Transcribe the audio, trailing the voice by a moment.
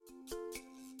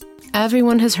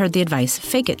Everyone has heard the advice,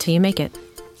 fake it till you make it.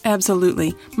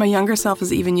 Absolutely. My younger self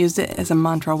has even used it as a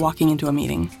mantra walking into a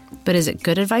meeting. But is it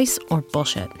good advice or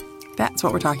bullshit? That's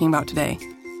what we're talking about today.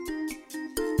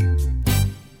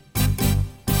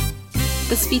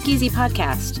 The Speakeasy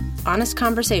Podcast. Honest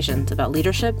conversations about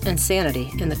leadership and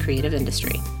sanity in the creative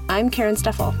industry. I'm Karen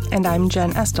Steffel. And I'm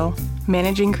Jen Estel.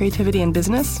 Managing creativity in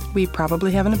business, we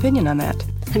probably have an opinion on that.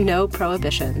 No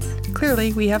prohibitions.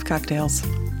 Clearly, we have cocktails.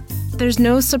 There's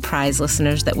no surprise,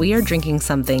 listeners, that we are drinking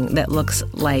something that looks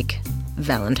like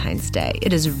Valentine's Day.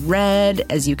 It is red,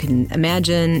 as you can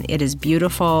imagine. It is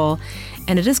beautiful,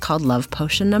 and it is called Love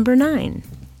Potion number 9.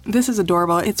 This is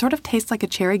adorable. It sort of tastes like a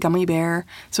cherry gummy bear,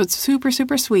 so it's super,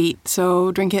 super sweet,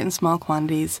 so drink it in small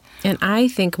quantities. And I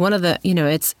think one of the,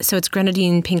 it's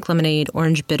grenadine, pink lemonade,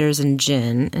 orange bitters, and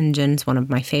gin's one of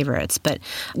my favorites. But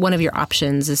one of your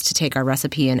options is to take our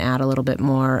recipe and add a little bit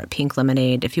more pink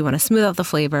lemonade if you want to smooth out the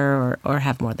flavor or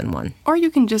have more than one. Or you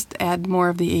can just add more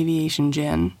of the aviation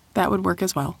gin. That would work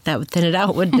as well. That would thin it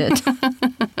out, wouldn't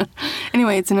it?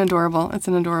 Anyway, it's an adorable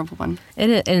one.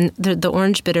 And the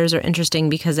orange bitters are interesting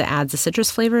because it adds a citrus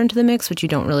flavor into the mix, which you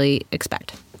don't really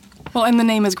expect. Well, and the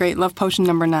name is great, Love Potion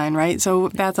number 9, right? So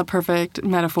that's a perfect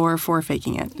metaphor for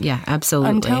faking it. Yeah,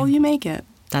 absolutely. Until you make it.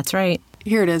 That's right.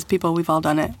 Here it is, people. We've all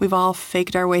done it. We've all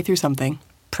faked our way through something.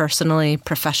 Personally,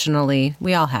 professionally,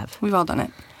 we all have. We've all done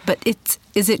it. But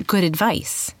is it good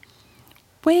advice?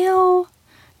 Well,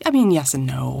 I mean, yes and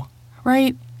no,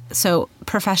 right? So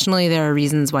professionally, there are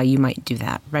reasons why you might do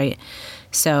that, right?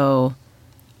 So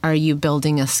are you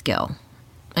building a skill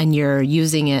and you're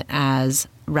using it as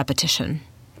repetition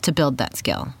to build that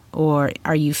skill? Or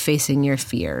are you facing your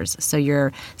fears? So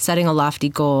you're setting a lofty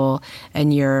goal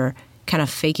and you're kind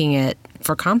of faking it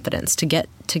for confidence to get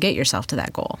yourself to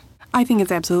that goal. I think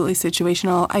it's absolutely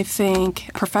situational. I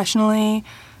think professionally,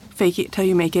 fake it till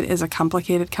you make it is a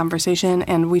complicated conversation,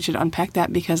 and we should unpack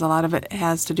that because a lot of it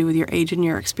has to do with your age and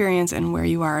your experience and where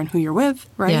you are and who you're with,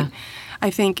 right? Yeah. I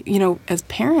think, as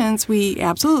parents, we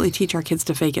absolutely teach our kids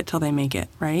to fake it till they make it,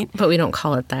 right? But we don't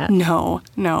call it that. No.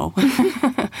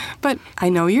 But I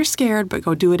know you're scared, but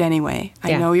go do it anyway.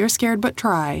 I know you're scared, but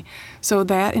try. So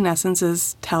that, in essence,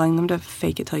 is telling them to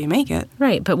fake it till you make it.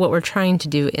 Right, but what we're trying to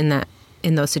do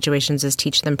in those situations is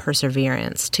teach them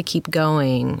perseverance, to keep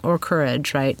going, or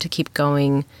courage, right? To keep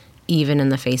going even in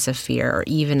the face of fear or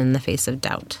even in the face of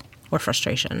doubt or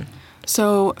frustration.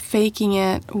 So faking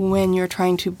it when you're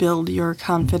trying to build your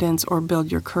confidence or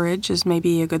build your courage is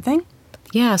maybe a good thing?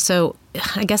 Yeah, so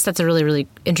I guess that's a really, really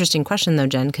interesting question, though,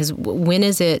 Jen, because when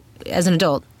is it, as an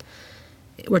adult,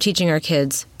 we're teaching our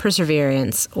kids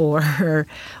perseverance or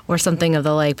something of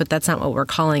the like, but that's not what we're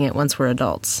calling it once we're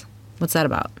adults. What's that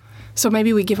about? So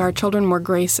maybe we give our children more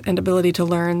grace and ability to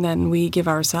learn than we give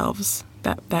ourselves.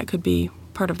 That could be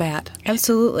part of that.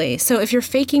 Absolutely. So if you're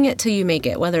faking it till you make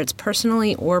it, whether it's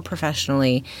personally or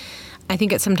professionally, I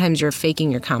think it's sometimes you're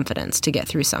faking your confidence to get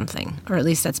through something, or at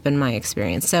least that's been my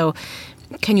experience. So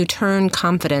can you turn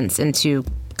confidence into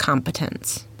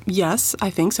competence? Yes, I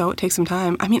think so. It takes some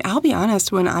time. I mean, I'll be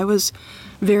honest, when I was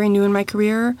very new in my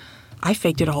career, I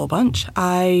faked it a whole bunch.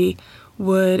 I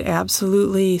would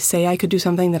absolutely say I could do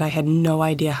something that I had no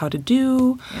idea how to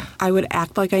do. Yeah. I would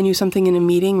act like I knew something in a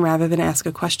meeting rather than ask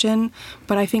a question.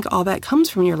 But I think all that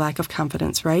comes from your lack of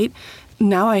confidence, right?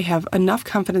 Now I have enough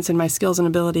confidence in my skills and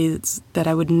abilities that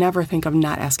I would never think of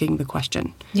not asking the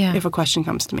question if a question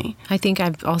comes to me. I think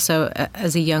I've also,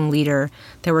 as a young leader,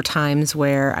 there were times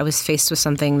where I was faced with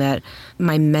something that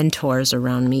my mentors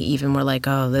around me even were like,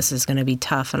 oh, this is going to be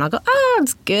tough. And I'll go, oh,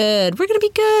 it's good. We're going to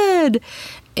be good.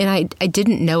 And I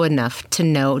didn't know enough to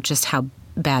know just how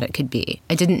bad it could be.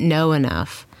 I didn't know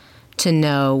enough to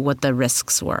know what the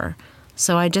risks were.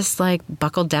 So I just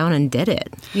buckled down and did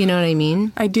it. You know what I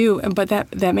mean? I do, but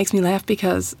that makes me laugh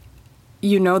because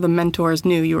the mentors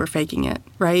knew you were faking it,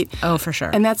 right? Oh, for sure.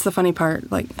 And that's the funny part.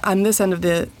 On this end of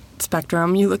the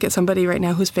spectrum, you look at somebody right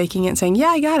now who's faking it and saying, yeah,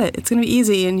 I got it. It's going to be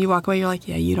easy. And you walk away, you're like,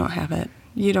 yeah, you don't have it.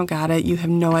 You don't got it. You have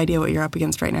no idea what you're up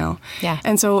against right now. Yeah.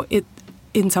 And so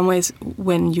in some ways,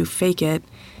 when you fake it,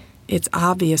 it's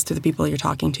obvious to the people you're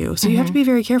talking to. So you have to be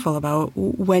very careful about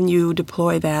when you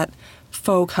deploy that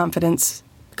faux confidence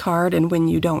card and when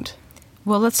you don't.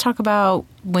 Well, let's talk about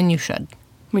when you should.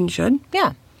 When you should?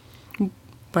 Yeah.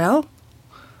 Well,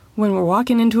 when we're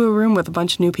walking into a room with a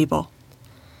bunch of new people.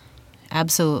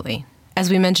 Absolutely. As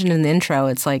we mentioned in the intro,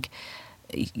 it's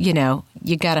you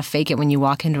got to fake it when you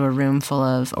walk into a room full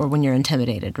of, or when you're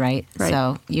intimidated, right?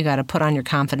 So you got to put on your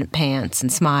confident pants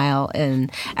and smile.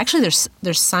 And actually,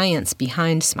 there's science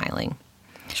behind smiling.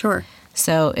 Sure.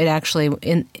 So it actually,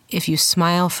 if you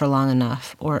smile for long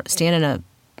enough or stand in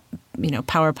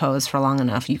power pose for long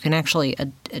enough, you can actually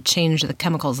change the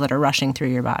chemicals that are rushing through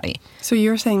your body. So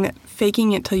you're saying that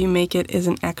faking it till you make it is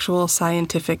an actual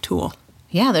scientific tool?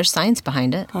 Yeah, there's science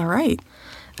behind it. All right.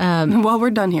 Well,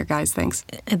 we're done here, guys. Thanks.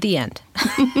 At the end.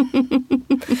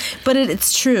 But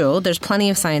it's true. There's plenty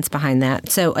of science behind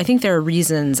that. So I think there are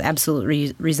reasons,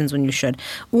 absolute reasons when you should.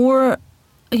 Or,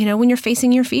 when you're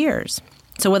facing your fears.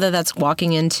 So whether that's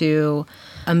walking into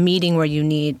a meeting where you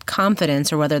need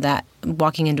confidence, or whether that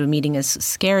walking into a meeting is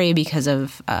scary because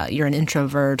of you're an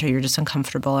introvert or you're just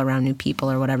uncomfortable around new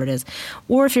people or whatever it is.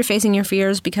 Or if you're facing your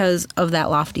fears because of that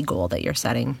lofty goal that you're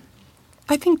setting.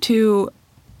 I think, too,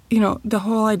 the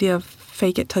whole idea of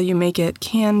fake it till you make it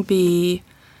can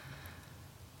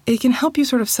help you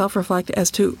sort of self-reflect as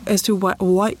to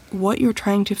what you're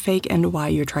trying to fake and why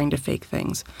you're trying to fake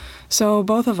things. So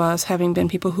both of us, having been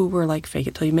people who were like, fake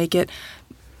it till you make it,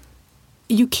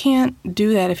 you can't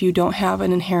do that if you don't have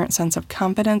an inherent sense of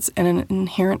confidence and an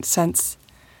inherent sense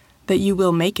that you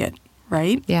will make it,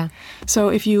 right? Yeah. So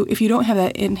if you don't have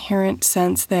that inherent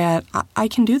sense that I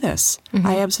can do this,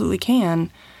 I absolutely can,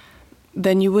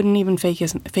 then you wouldn't even fake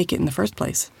it in the first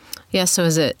place. Yeah. So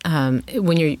is it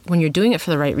when you're doing it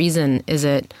for the right reason? Is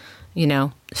it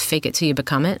fake it till you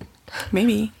become it?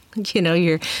 Maybe.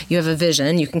 You have a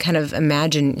vision. You can kind of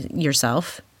imagine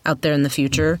yourself out there in the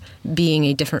future being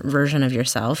a different version of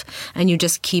yourself, and you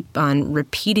just keep on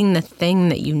repeating the thing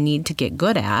that you need to get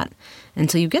good at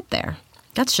until you get there.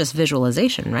 That's just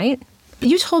visualization, right?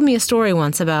 You told me a story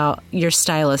once about your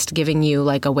stylist giving you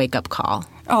like a wake-up call.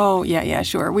 Oh, yeah,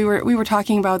 sure. We were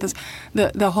talking about this,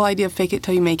 the whole idea of fake it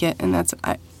till you make it, and that's,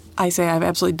 I say I've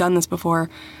absolutely done this before.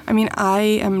 I mean, I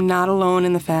am not alone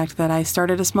in the fact that I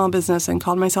started a small business and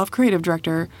called myself creative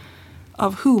director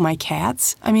of who? My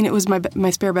cats? I mean, it was my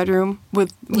spare bedroom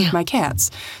with my cats.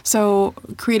 So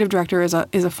creative director is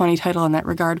a funny title in that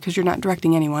regard because you're not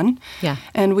directing anyone. Yeah.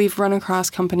 And we've run across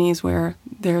companies where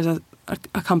there's a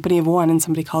company of one and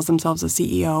somebody calls themselves a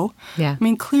CEO. Yeah. I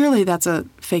mean, clearly that's a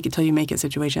fake it till you make it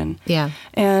situation. Yeah.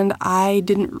 And I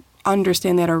didn't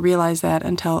understand that or realize that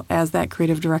until, as that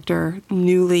creative director,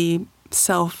 newly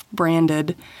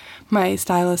self-branded, my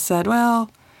stylist said,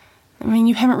 well, I mean,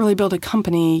 you haven't really built a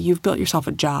company, you've built yourself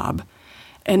a job.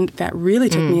 And that really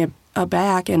took me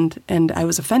aback, and I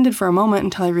was offended for a moment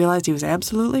until I realized he was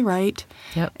absolutely right.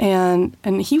 Yep.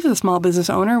 And he was a small business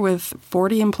owner with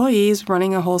 40 employees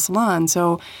running a whole salon.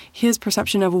 So his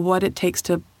perception of what it takes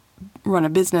to run a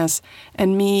business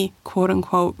and me, quote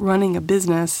unquote, running a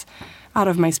business out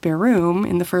of my spare room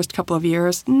in the first couple of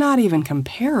years, not even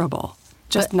comparable.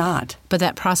 Just not. But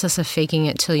that process of faking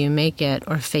it till you make it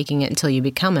or faking it until you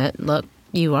become it, look,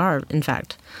 you are, in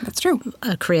fact. That's true.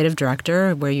 A creative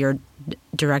director where you're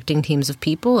directing teams of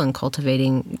people and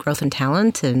cultivating growth and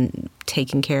talent and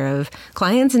taking care of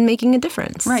clients and making a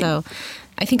difference. Right. So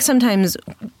I think sometimes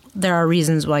there are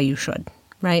reasons why you should,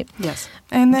 right? Yes.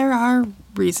 And there are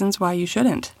reasons why you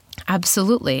shouldn't.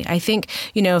 Absolutely. I think,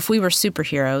 if we were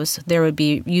superheroes, there would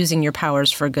be using your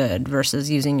powers for good versus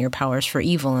using your powers for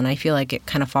evil. And I feel like it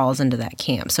kind of falls into that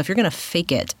camp. So if you're going to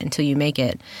fake it until you make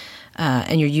it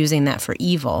and you're using that for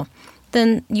evil,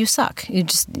 then you suck.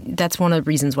 That's one of the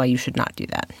reasons why you should not do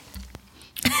that.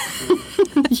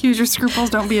 Use your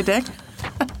scruples, don't be a dick.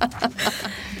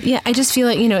 Yeah, I just feel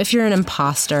like, if you're an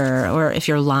imposter or if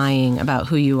you're lying about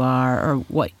who you are or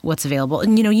what's available,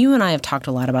 and, you and I have talked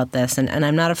a lot about this, and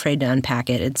I'm not afraid to unpack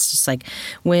it. It's just like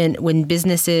when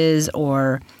businesses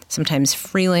or sometimes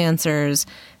freelancers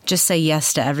just say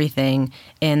yes to everything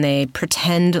and they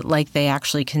pretend like they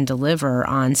actually can deliver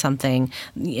on something,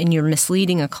 and you're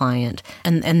misleading a client,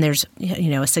 and there's,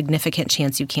 a significant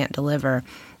chance you can't deliver.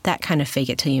 That kind of fake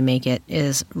it till you make it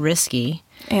is risky.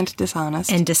 And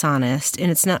dishonest. And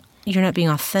it's not, you're not being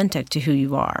authentic to who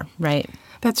you are, right?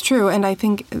 That's true. And I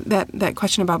think that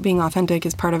question about being authentic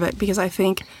is part of it, because I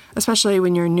think, especially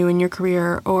when you're new in your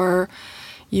career or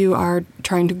you are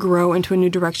trying to grow into a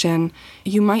new direction,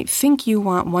 you might think you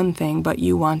want one thing, but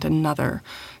you want another.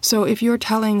 So if you're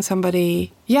telling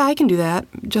somebody, yeah, I can do that,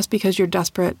 just because you're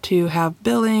desperate to have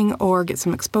billing or get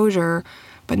some exposure,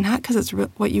 but not because it's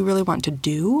what you really want to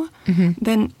do,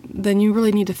 then you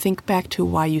really need to think back to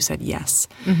why you said yes.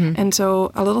 And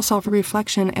so a little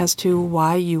self-reflection as to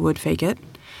why you would fake it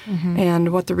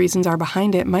and what the reasons are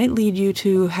behind it might lead you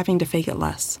to having to fake it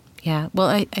less. Yeah. Well,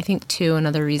 I think, too,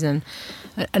 another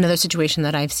situation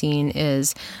that I've seen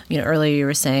is, earlier you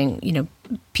were saying,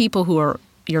 people who are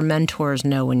your mentors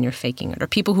know when you're faking it, or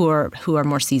people who are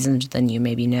more seasoned than you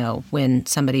maybe know when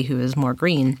somebody who is more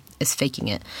green is faking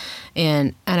it.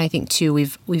 And I think, too,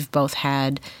 we've both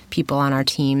had people on our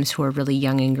teams who are really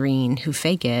young and green who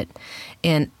fake it.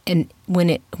 And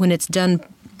when it's done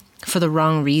for the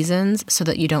wrong reasons so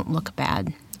that you don't look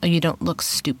bad, or you don't look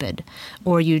stupid,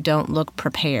 or you don't look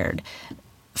prepared.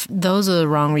 Those are the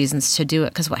wrong reasons to do it,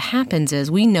 because what happens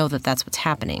is we know that that's what's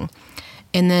happening.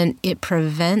 And then it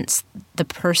prevents the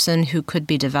person who could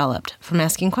be developed from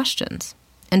asking questions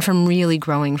and from really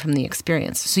growing from the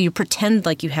experience. So you pretend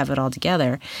like you have it all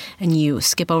together, and you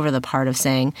skip over the part of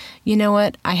saying, you know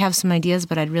what, I have some ideas,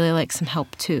 but I'd really like some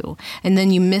help too. And then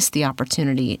you miss the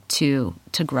opportunity to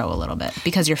grow a little bit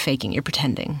because you're faking, you're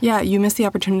pretending. Yeah, you miss the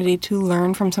opportunity to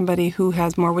learn from somebody who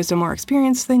has more wisdom or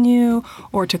experience than you,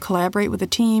 or to collaborate with a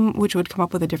team, which would come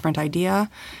up with a different idea.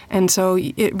 And so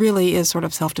it really is sort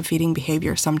of self-defeating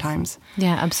behavior sometimes.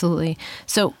 Yeah, absolutely.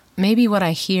 So maybe what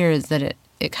I hear is that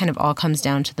it kind of all comes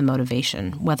down to the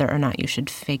motivation, whether or not you should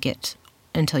fake it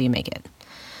until you make it.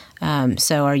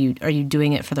 So are you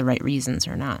doing it for the right reasons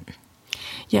or not?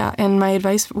 Yeah, and my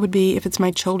advice would be, if it's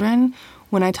my children,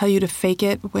 when I tell you to fake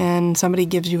it when somebody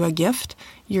gives you a gift,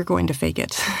 you're going to fake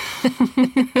it.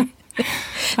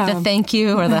 The thank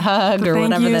you or the hug or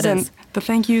whatever that is. The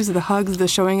thank yous, the hugs, the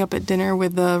showing up at dinner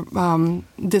with the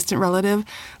distant relative,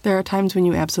 there are times when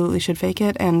you absolutely should fake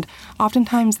it, and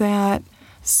oftentimes that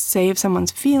save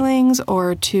someone's feelings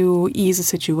or to ease a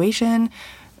situation.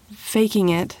 Faking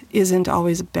it isn't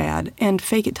always bad, and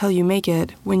fake it till you make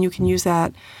it, when you can use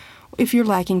that if you're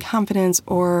lacking confidence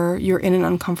or you're in an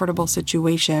uncomfortable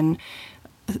situation,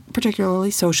 particularly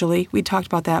socially. We talked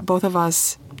about that. Both of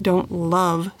us don't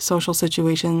love social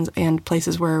situations and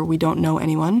places where we don't know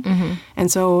anyone. Mm-hmm.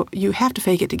 And so you have to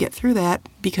fake it to get through that,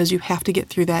 because you have to get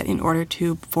through that in order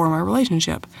to form a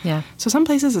relationship. Yeah. So some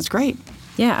places it's great.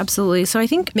 Yeah, absolutely. So I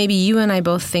think maybe you and I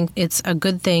both think it's a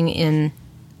good thing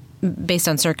based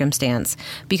on circumstance,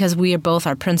 because we are both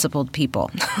are principled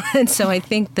people. And so I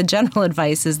think the general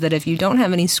advice is that if you don't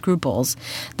have any scruples,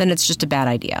 then it's just a bad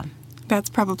idea. That's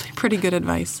probably pretty good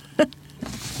advice.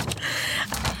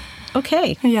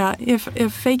 Okay. Yeah, if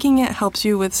faking it helps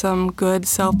you with some good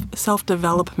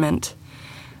self-development,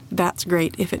 that's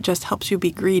great. If it just helps you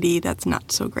be greedy, that's not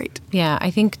so great. Yeah,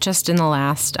 I think just in the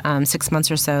last 6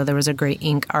 months or so, there was a great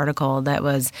Inc. article that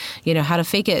was, how to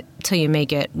fake it till you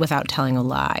make it without telling a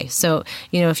lie. So,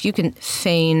 if you can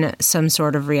feign some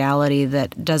sort of reality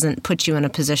that doesn't put you in a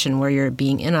position where you're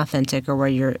being inauthentic or where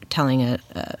you're telling a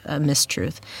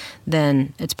mistruth,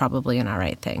 then it's probably an all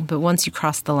right thing. But once you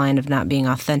cross the line of not being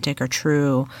authentic or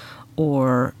true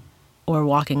or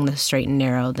walking the straight and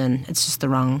narrow, then it's the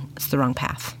wrong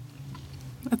path.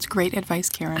 That's great advice,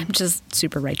 Karen. I'm just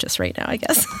super righteous right now, I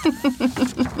guess.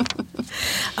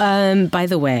 By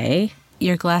the way,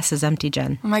 your glass is empty,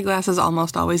 Jen. My glass is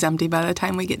almost always empty by the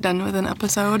time we get done with an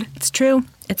episode. It's true.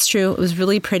 It's true. It was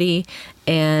really pretty,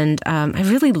 and I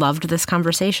really loved this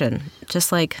conversation.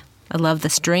 Just like I love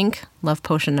this drink, love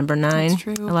potion number 9. That's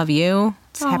true. I love you.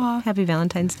 Happy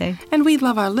Valentine's Day. And we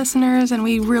love our listeners, and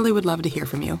we really would love to hear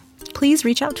from you. Please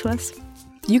reach out to us.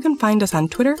 You can find us on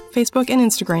Twitter, Facebook, and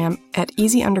Instagram at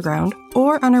Easy Underground,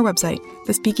 or on our website,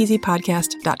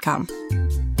 thespeakeasypodcast.com.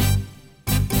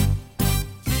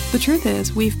 The truth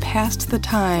is, we've passed the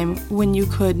time when you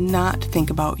could not think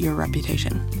about your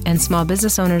reputation. And small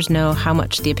business owners know how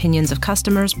much the opinions of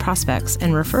customers, prospects,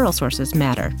 and referral sources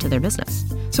matter to their business.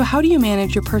 So how do you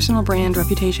manage your personal brand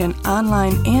reputation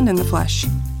online and in the flesh?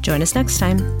 Join us next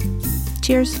time.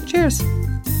 Cheers. Cheers.